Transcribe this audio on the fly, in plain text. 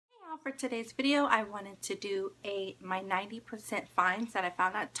for today's video, I wanted to do my 90% finds that I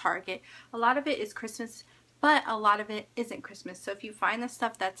found at Target. A lot of it is Christmas, but a lot of it isn't Christmas. So if you find the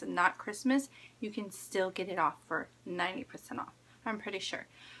stuff that's not Christmas, you can still get it off for 90% off. I'm pretty sure.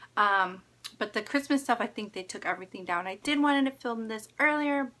 But the Christmas stuff, I think they took everything down. I did want to film this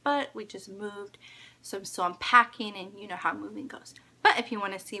earlier, but we just moved. So I'm still unpacking, and you know how moving goes. But if you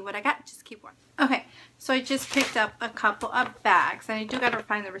want to see what I got, just keep watching. Okay, so I just picked up a couple of bags, and I do got to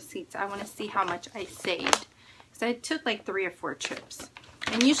find the receipts. I want to see how much I saved, because I took like 3 or 4 trips.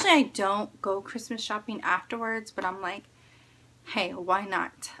 And usually I don't go Christmas shopping afterwards, but I'm like, hey, why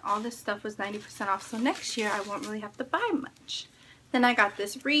not? All this stuff was 90% off, so next year I won't really have to buy much. Then I got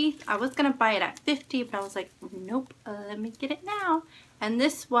this wreath. I was going to buy it at $50, but I was like, nope, let me get it now. And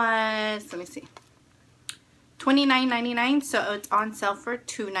this was, let me see, $29.99, so it's on sale for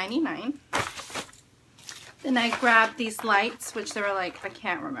 $2.99. Then I grabbed these lights, which they were like, I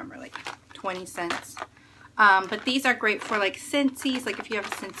can't remember, like 20 cents. But these are great for like Scentsies, like if you have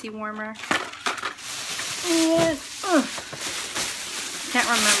a Scentsy warmer. And, can't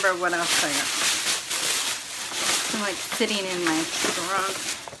remember what else I got. I'm like sitting in my trunk.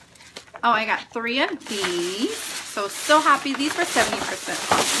 Oh, I got 3 of these. So happy. These were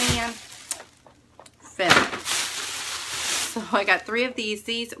 70% off. Man, fed. So I got 3 of these.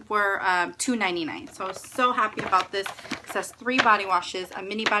 These were $2.99. So I was so happy about this. It has 3 body washes, a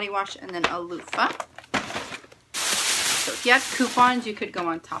mini body wash, and then a loofah. So if you had coupons, you could go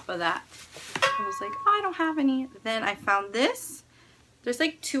on top of that. I was like, oh, I don't have any. Then I found this. There's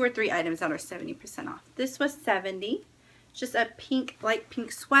like 2 or 3 items that are 70% off. This was $70. Just a pink, light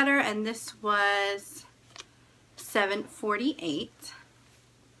pink sweater, and this was $7.48.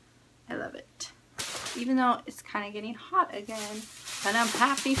 I love it. Even though it's kind of getting hot again, but I'm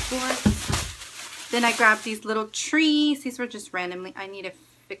happy for it. Then I grabbed these little trees. These were just randomly. I need to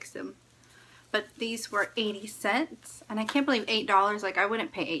fix them. But these were 80 cents. And I can't believe $8. Like, I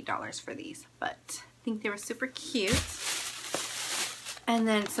wouldn't pay $8 for these. But I think they were super cute. And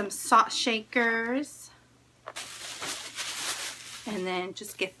then some salt shakers. And then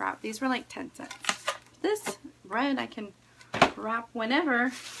just gift wrap. These were like 10 cents. This red I can wrap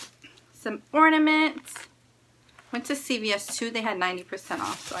whenever. Some ornaments. Went to CVS too. They had 90%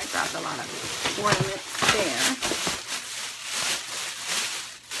 off, so I grabbed a lot of ornaments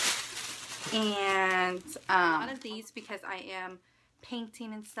there. And a lot of these because I am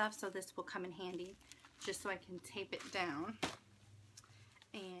painting and stuff, so this will come in handy just so I can tape it down.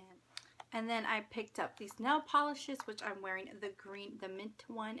 And then I picked up these nail polishes, which I'm wearing the mint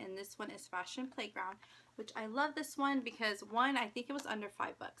one, and this one is Fashion Playground, which I love this one because one, I think it was under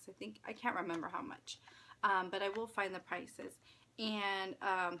 $5. I can't remember how much, but I will find the prices. And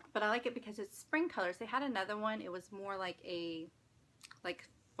but I like it because it's spring colors. They had another one. It was more like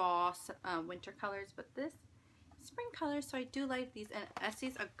fall, winter colors, but this spring colors. So I do like these, and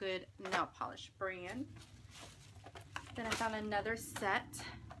Essie's a good nail polish brand. Then I found another set.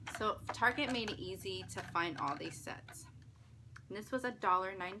 So Target made it easy to find all these sets. And this was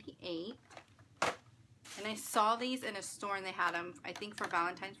 $1.98. And I saw these in a store and they had them, I think for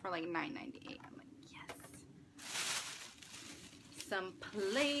Valentine's, for like $9.98. I'm like, yes. Some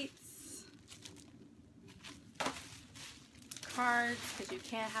plates. Cards, because you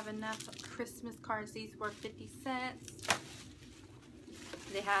can't have enough Christmas cards. These were 50 cents.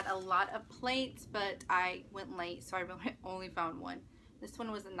 They had a lot of plates, but I went late, so I really only found one. This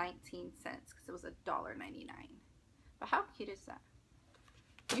one was 19 cents because it was $1.99. But how cute is that?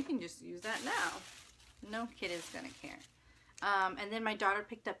 You can just use that now. No kid is going to care. And then my daughter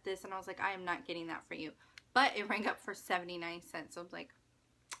picked up this, and I was like, I am not getting that for you. But it rang up for 79 cents. So I was like,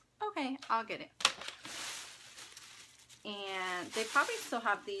 okay, I'll get it. And they probably still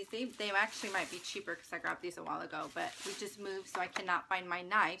have these. They actually might be cheaper because I grabbed these a while ago. But we just moved, so I cannot find my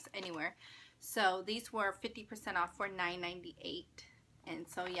knives anywhere. So these were 50% off for $9.98. And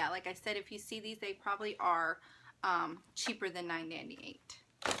so, yeah, like I said, if you see these, they probably are cheaper than $9.98.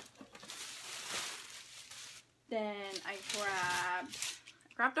 Then I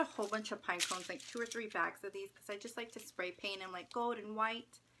grabbed a whole bunch of pine cones, like 2 or 3 bags of these, because I just like to spray paint them like gold and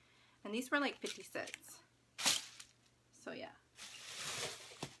white. And these were like 50 cents. So, yeah.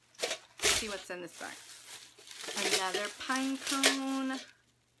 Let's see what's in this bag. Another pine cone.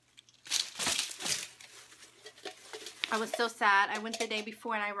 I was so sad. I went the day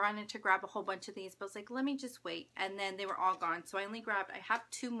before and I wanted to grab a whole bunch of these, but I was like, let me just wait. And then they were all gone. So I only grabbed, I have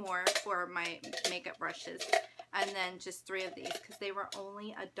 2 more for my makeup brushes. And then just 3 of these because they were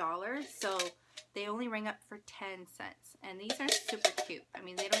only $1. So they only rang up for 10 cents. And these are super cute. I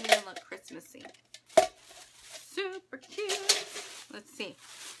mean, they don't even look Christmassy. Super cute. Let's see.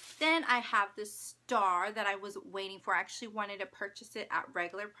 Then I have this star that I was waiting for. I actually wanted to purchase it at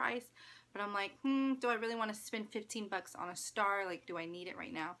regular price, but I'm like, do I really want to spend 15 bucks on a star? Like, do I need it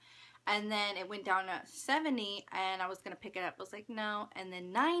right now? And then it went down to 70 and I was going to pick it up. I was like, no. And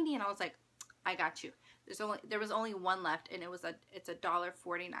then 90 and I was like, I got you. There was only one left and it's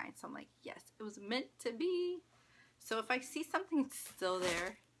 $1.49. So I'm like, yes, it was meant to be. So if I see something still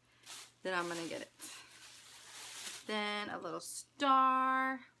there, then I'm going to get it. Then a little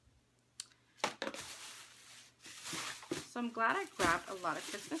star. So I'm glad I grabbed a lot of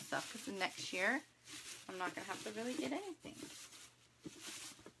Christmas stuff because next year I'm not going to have to really get anything.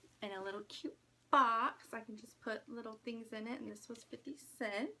 And a little cute box. I can just put little things in it, and this was 50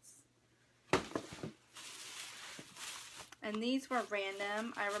 cents. And these were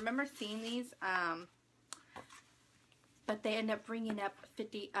random. I remember seeing these, but they end up bringing up I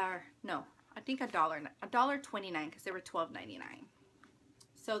think $1.29 because they were $12.99.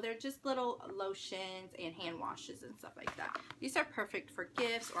 So they're just little lotions and hand washes and stuff like that. These are perfect for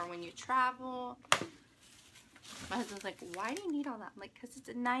gifts or when you travel. My husband's like, why do you need all that? I'm like, because it's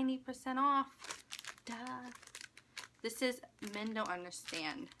 90% off. Duh. This is, men don't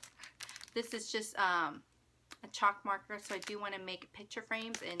understand. This is just a chalk marker. So I do want to make picture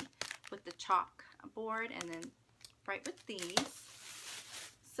frames and with the chalk board. And then right with these.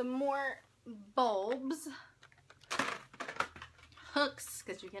 Some more bulbs. Hooks,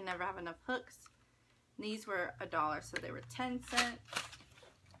 because you can never have enough hooks. These were $1, so they were 10 cents.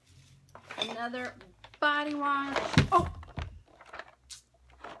 Another body wash. Oh!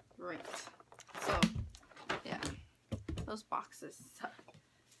 Great. So, yeah. Those boxes suck.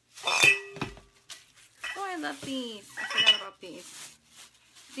 Oh, I love these. I forgot about these.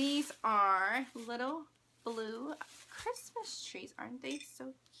 These are little blue Christmas trees. Aren't they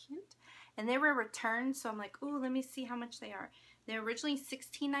so cute? And they were returned, so I'm like, ooh, let me see how much they are. They're originally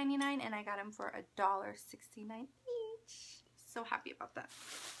 $16.99, and I got them for $1.69 each. So happy about that.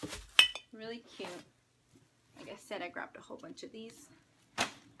 Really cute. Like I said, I grabbed a whole bunch of these.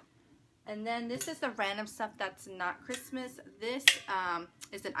 And then this is the random stuff that's not Christmas. This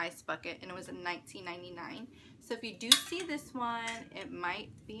is an ice bucket, and it was $19.99. So if you do see this one, it might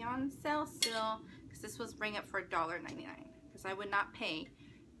be on sale still, because this was bring up for $1.99. Because I would not pay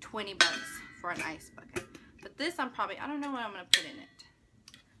 20 bucks for an ice bucket. But this I don't know what I'm going to put in it.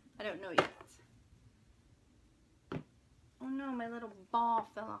 I don't know yet. Oh no, my little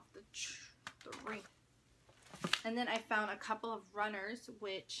ball fell off the ring. And then I found a couple of runners,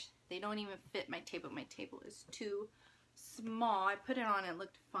 which they don't even fit my table. My table is too small. I put it on and it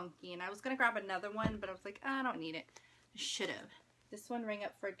looked funky. And I was going to grab another one, but I was like, I don't need it. I should have. This one rang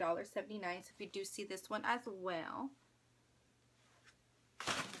up for $1.79. So if you do see this one as well.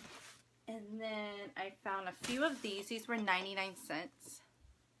 And then I found a few of these. These were 99 cents.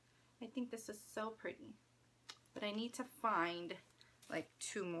 I think this is so pretty. But I need to find like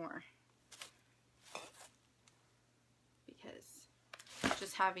 2 more. Because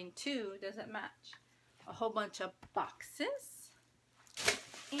just having 2 doesn't match. A whole bunch of boxes.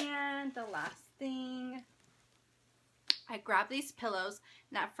 And the last thing, I grabbed these pillows.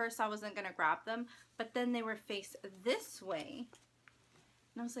 And at first I wasn't going to grab them. But then they were faced this way.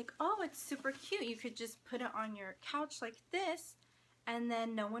 And I was like, oh, it's super cute. You could just put it on your couch like this, and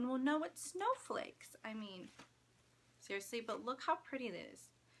then no one will know it's snowflakes. I mean, seriously, but look how pretty it is.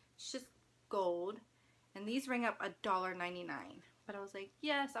 It's just gold. And these ring up $1.99. But I was like,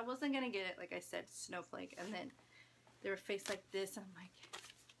 yes, I wasn't going to get it. Like I said, snowflake. And then they were faced like this. And I'm like,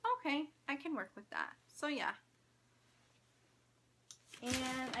 okay, I can work with that. So, yeah. And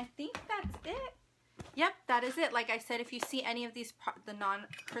I think that's it. Yep, that is it. Like I said, if you see any of these the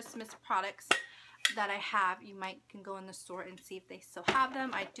non-Christmas products that I have, you can go in the store and see if they still have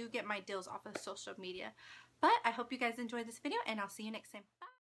them. I do get my deals off of social media. But I hope you guys enjoyed this video, and I'll see you next time. Bye.